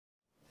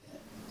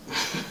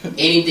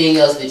Anything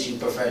else that you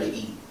prefer to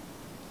eat?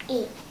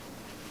 Eat.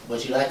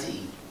 What you like to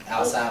eat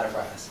outside of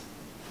fries?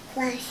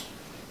 Fries.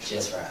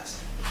 Just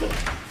fries.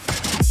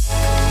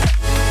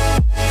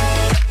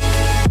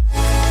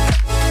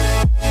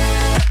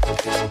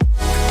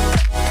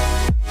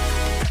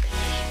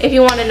 If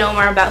you want to know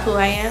more about who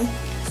I am,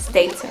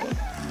 stay tuned.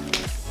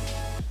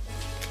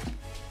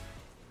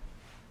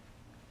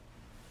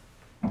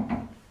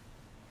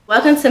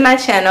 Welcome to my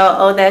channel,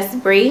 Oh That's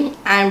Brie.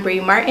 I'm Brie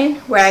Martin,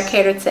 where I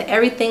cater to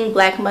everything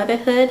Black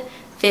motherhood,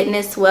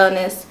 fitness,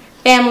 wellness,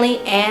 family,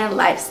 and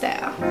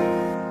lifestyle.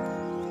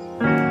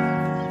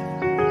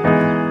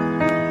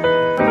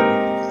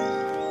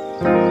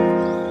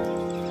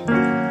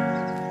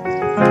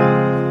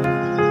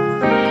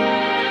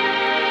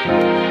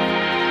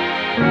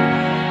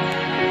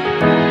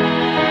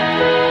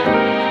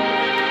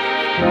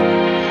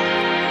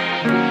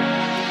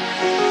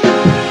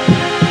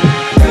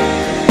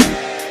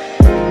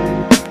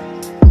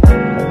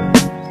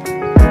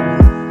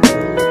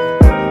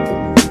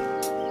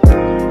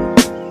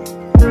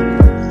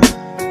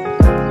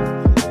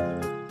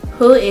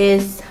 Who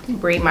is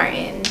Brie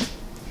Martin?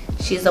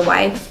 She's a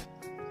wife,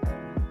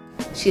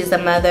 she's a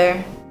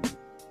mother,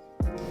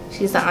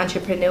 she's an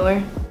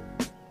entrepreneur,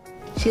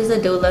 she's a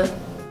doula.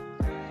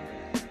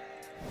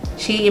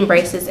 She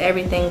embraces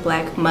everything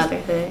Black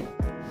motherhood.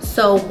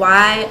 So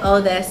why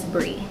Oh That's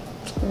Brie?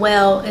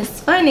 Well,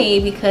 it's funny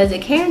because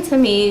it came to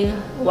me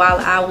while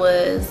I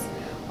was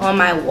on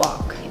my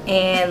walk,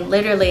 and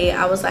literally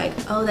I was like,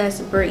 oh, that's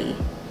Brie.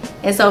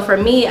 And so for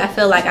me, I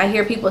feel like I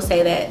hear people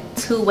say that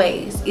two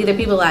ways. Either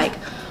people like,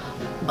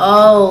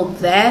 oh,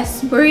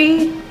 that's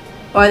Brie,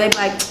 or they be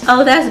like,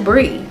 oh, that's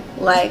Brie.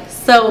 Like,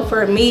 so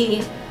for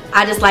me,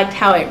 I just liked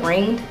how it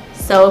ringed.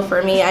 So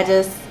for me, I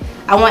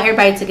want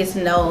everybody to get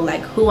to know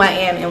like who I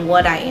am and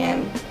what I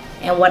am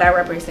and what I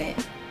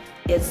represent.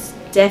 It's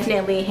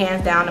definitely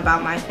hands down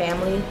about my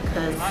family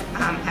because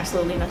I'm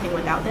absolutely nothing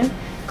without them.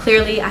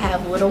 Clearly, I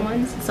have little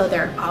ones, so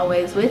they're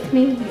always with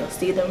me. You'll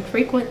see them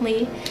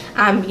frequently.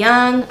 I'm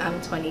young,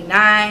 I'm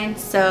 29,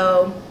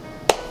 so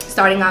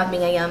starting off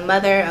being a young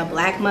mother, a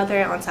Black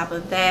mother on top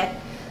of that.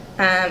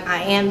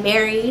 I am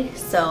married,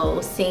 so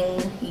seeing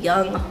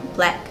young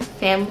Black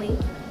family,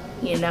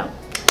 you know,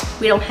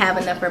 we don't have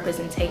enough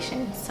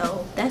representation.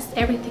 So that's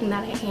everything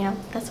that I am.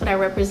 That's what I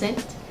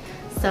represent.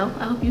 So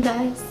I hope you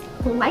guys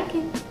like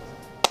it.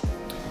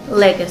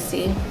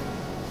 Legacy.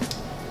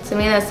 To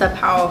me, that's a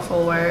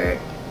powerful word.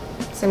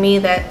 To me,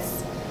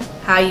 that's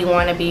how you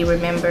want to be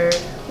remembered.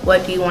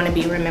 What do you want to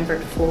be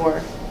remembered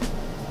for?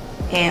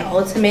 And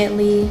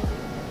ultimately,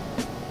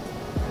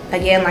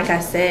 again, like I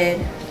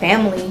said,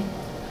 family.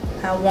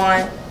 I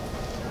want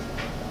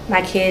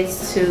my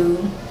kids to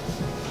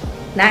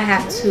not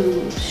have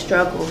to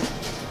struggle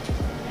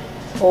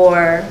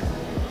or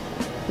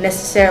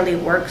necessarily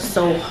work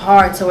so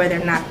hard to where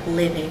they're not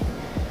living.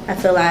 I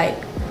feel like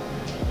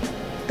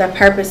the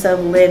purpose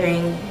of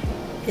living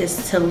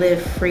is to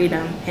live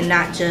freedom and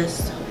not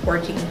just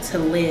working to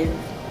live,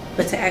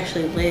 but to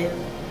actually live,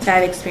 to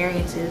have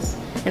experiences.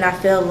 And I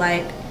feel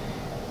like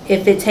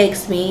if it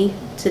takes me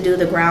to do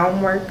the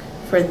groundwork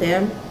for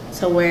them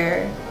to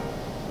where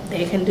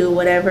they can do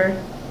whatever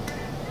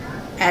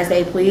as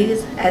they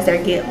please as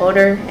they get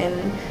older,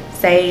 and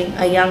say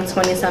a young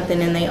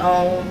 20-something and they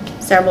own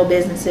several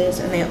businesses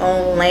and they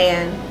own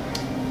land,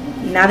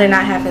 now they're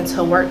not having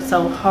to work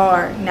so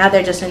hard. Now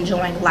they're just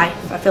enjoying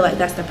life. I feel like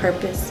that's the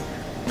purpose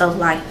of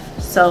life.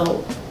 So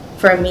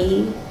for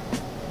me,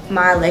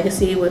 my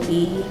legacy would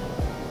be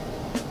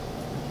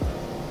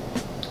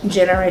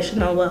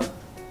generational wealth.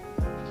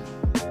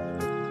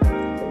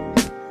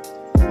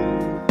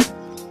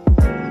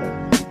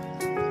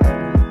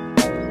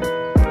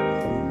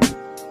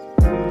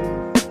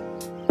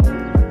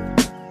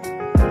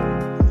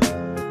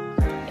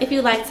 If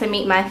you'd like to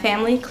meet my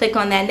family, click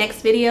on that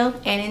next video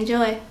and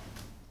enjoy.